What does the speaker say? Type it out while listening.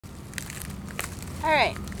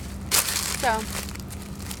Alright, so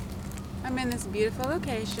I'm in this beautiful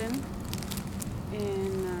location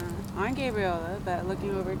in on Gabriola, but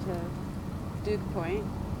looking over to Duke Point.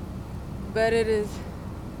 But it is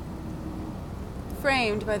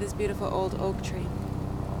framed by this beautiful old oak tree.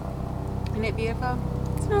 Isn't it beautiful?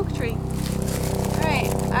 It's an oak tree.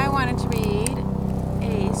 Alright, I wanted to read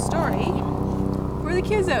a story for the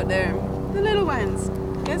kids out there, the little ones,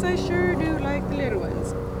 because I sure do like the little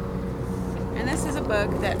ones. And this is a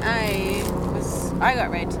book that I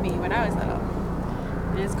got read to me when I was little.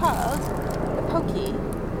 And it's called The Poky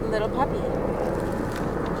Little Puppy.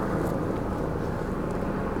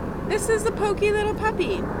 This is the Poky Little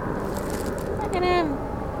Puppy. Look at him.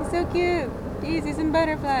 He's so cute. Daisies and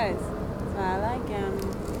butterflies. So I like him.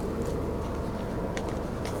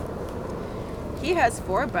 He has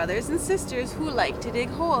 4 brothers and sisters who like to dig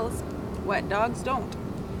holes. What dogs don't.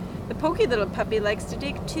 The Poky Little Puppy likes to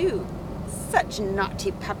dig too. Such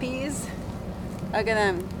naughty puppies. Look at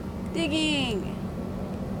them. Digging.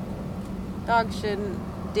 Dogs shouldn't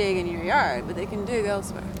dig in your yard, but they can dig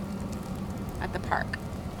elsewhere. At the park.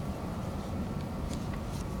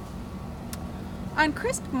 On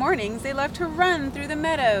crisp mornings, they love to run through the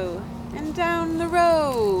meadow and down the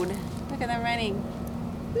road. Look at them running.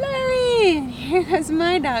 Larry! Here goes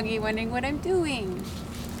my doggy wondering what I'm doing.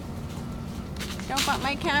 Don't bump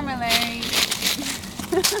my camera, Larry.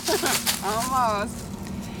 Almost.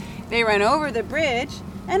 They run over the bridge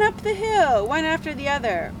and up the hill, one after the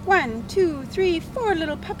other. 1, 2, 3, 4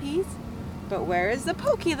 little puppies. But where is the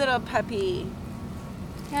Poky Little Puppy?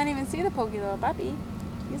 Can't even see the Poky Little Puppy.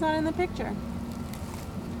 He's not in the picture.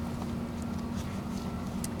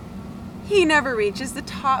 He never reaches the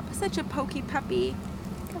top, such a poky puppy.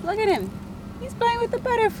 Look at him. He's playing with the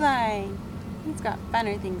butterfly. He's got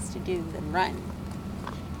funner things to do than run.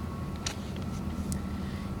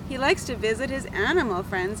 He likes to visit his animal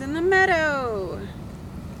friends in the meadow.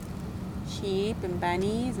 Sheep and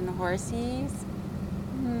bunnies and horsies.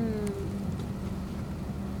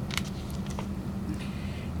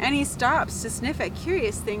 And he stops to sniff at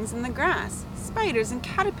curious things in the grass. Spiders and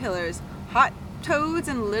caterpillars, hot toads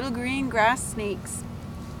and little green grass snakes.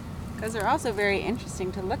 Because they're also very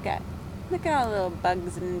interesting to look at. Look at all the little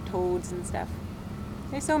bugs and toads and stuff.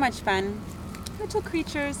 They're so much fun. Little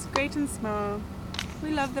creatures, great and small. We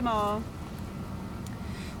love them all.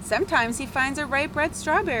 Sometimes he finds a ripe red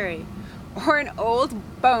strawberry or an old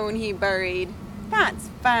bone he buried. That's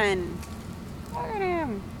fun. Look at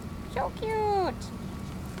him. So cute.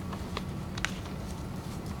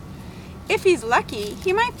 If he's lucky,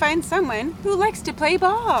 he might find someone who likes to play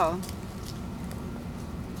ball.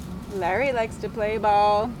 Larry likes to play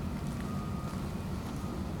ball.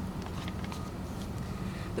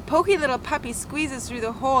 The Poky Little Puppy squeezes through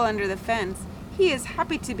the hole under the fence. He is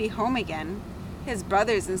happy to be home again. His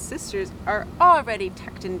brothers and sisters are already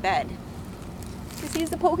tucked in bed. Because he's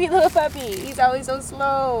the Poky Little Puppy. He's always so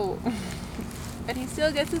slow. But he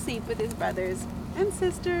still gets to sleep with his brothers and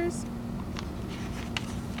sisters.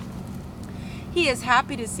 He is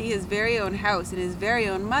happy to see his very own house and his very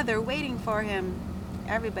own mother waiting for him.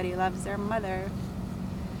 Everybody loves their mother.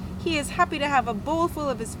 He is happy to have a bowl full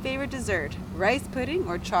of his favorite dessert, rice pudding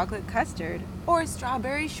or chocolate custard, or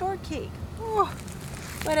strawberry shortcake. Oh,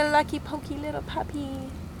 what a lucky Poky Little Puppy.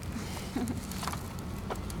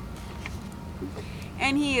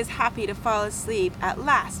 And he is happy to fall asleep at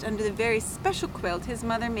last under the very special quilt his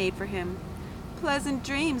mother made for him. Pleasant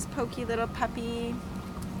dreams, Poky Little Puppy.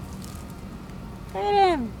 Look at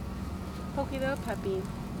him. Poky Little Puppy.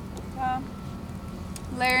 Well,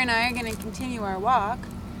 Larry and I are going to continue our walk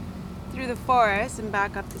through the forest and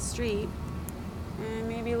back up the street and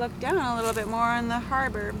maybe look down a little bit more on the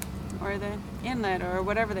harbor or the inlet or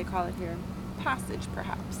whatever they call it here. Passage,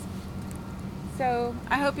 perhaps. So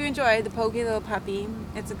I hope you enjoyed The Poky Little Puppy.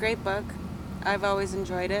 It's a great book. I've always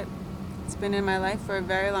enjoyed it. It's been in my life for a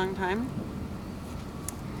very long time.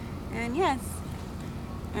 And yes,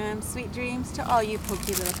 sweet dreams to all you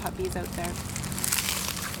Poky Little Puppies out there.